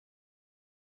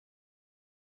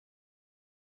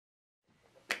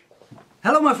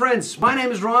Hello my friends, my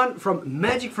name is Ron from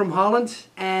Magic from Holland,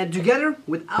 and together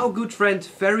with our good friend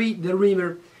Ferry the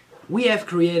Reamer we have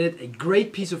created a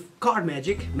great piece of card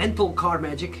magic, mental card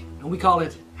magic, and we call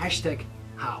it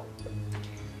 #how.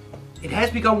 It has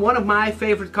become one of my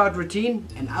favorite card routine,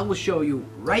 and I will show you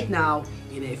right now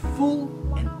in a full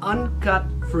and uncut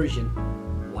version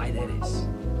why that is.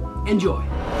 Enjoy!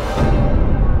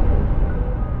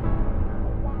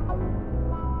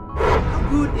 How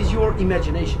good is your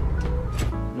imagination?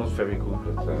 Not very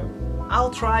good, but I'll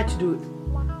try to do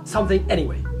something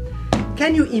anyway.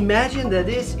 Can you imagine that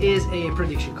this is a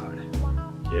prediction card?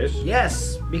 yes.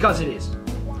 Yes, because it is,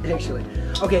 actually.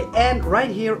 Okay, and right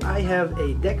here I have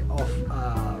a deck of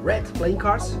red playing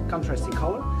cards, contrasting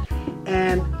color.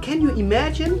 And can you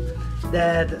imagine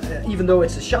that even though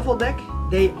it's a shuffle deck,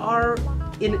 they are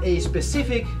in a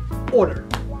specific order?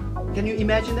 Can you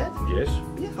imagine that? Yes.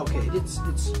 Yeah, okay,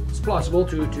 it's plausible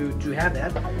to have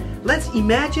that. Let's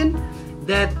imagine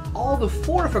that all the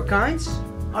four of a kinds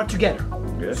are together.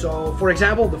 Yes. So, for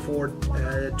example, the four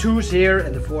twos here,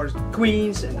 and the four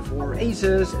queens, and the four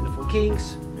aces, and the four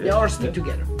kings, they Yes. are stick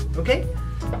together, okay?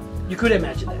 You could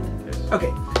imagine that. Yes.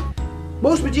 Okay.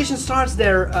 Most magicians starts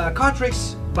their card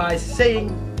tricks by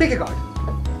saying, pick a card.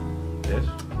 Yes.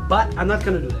 But I'm not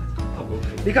gonna do that. Oh,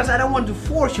 okay. Because I don't want to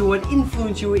force you and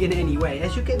influence you in any way.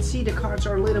 As you can see, the cards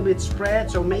are a little bit spread,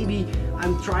 so maybe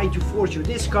I'm trying to force you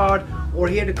this card, or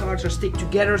here the cards are stick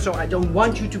together, so I don't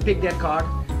want you to pick that card.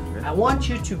 I want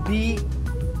you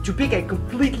to pick a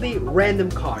completely random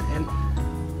card, and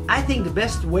I think the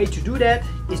best way to do that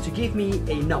is to give me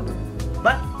a number.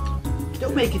 But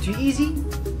don't make it too easy,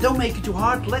 don't make it too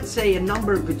hard. Let's say a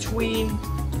number between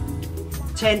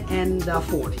 10 and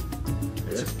 40.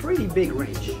 It's a pretty big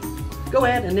range. Go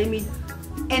ahead and name me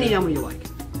any number you like.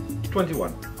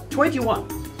 21. 21.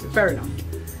 Fair enough.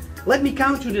 Let me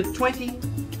count to the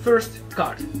 21st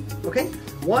card. Okay?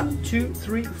 1, 2,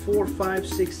 3, 4, 5,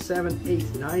 6, 7,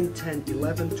 8, 9, 10,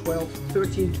 11, 12,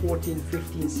 13, 14,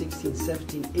 15, 16,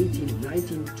 17, 18,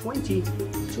 19, 20,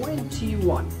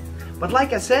 21. But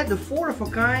like I said, the four of a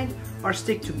kind are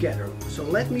stick together. So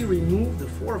let me remove the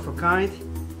four of a kind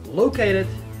located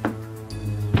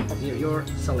near your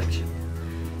selection.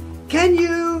 Can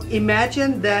you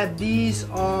imagine that these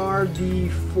are the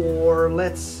four,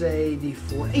 let's say the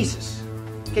four aces?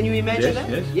 Can you imagine Yes, that?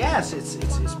 yes.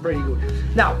 Yes, it's pretty good.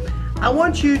 Now, I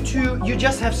want you to, you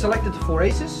just have selected the four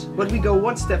aces, but we go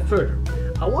one step further.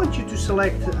 I want you to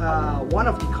select one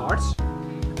of the cards.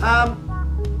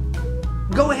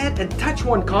 Go ahead and touch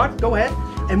one card, go ahead,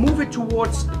 and move it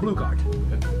towards the blue card.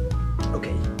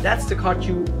 Okay, that's the card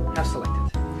you have selected.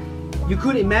 You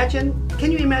could imagine,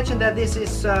 can you imagine that this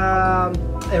is a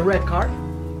red card?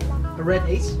 A red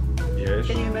ace? Yes.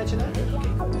 Can you imagine that? Okay.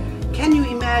 Can you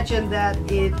imagine that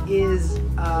it is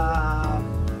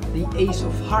the ace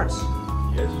of hearts?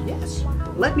 Yes. Yes.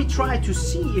 Let me try to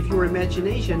see if your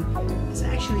imagination has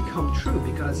actually come true,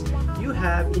 because you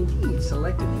have indeed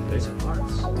selected the ace of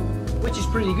hearts, which is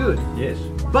pretty good. Yes.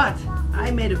 But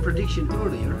I made a prediction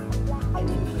earlier, and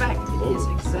in fact it is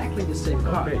exactly the same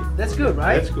card. Okay. That's good,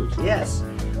 right? That's good. Yes.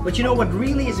 But you know what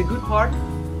really is a good part?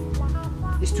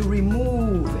 Is to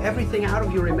remove everything out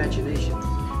of your imagination.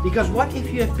 Because what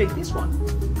if you have picked this one?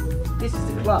 This is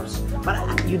the clubs.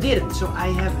 But you didn't, so I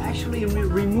have actually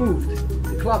removed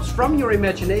the clubs from your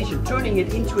imagination, turning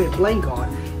it into a blank card.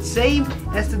 Same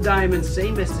as the diamond,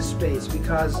 same as the spades,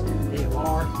 because they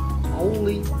are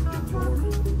only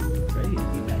in your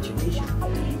imagination.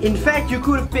 In fact, you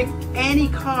could have picked any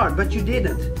card, but you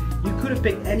didn't. You could have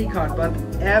picked any card, but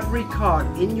every card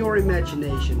in your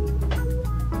imagination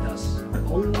does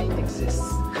only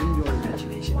exists in your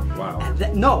imagination. Wow.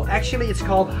 And no, actually it's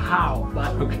called how,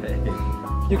 but Okay.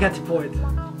 you get the point.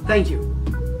 Thank you.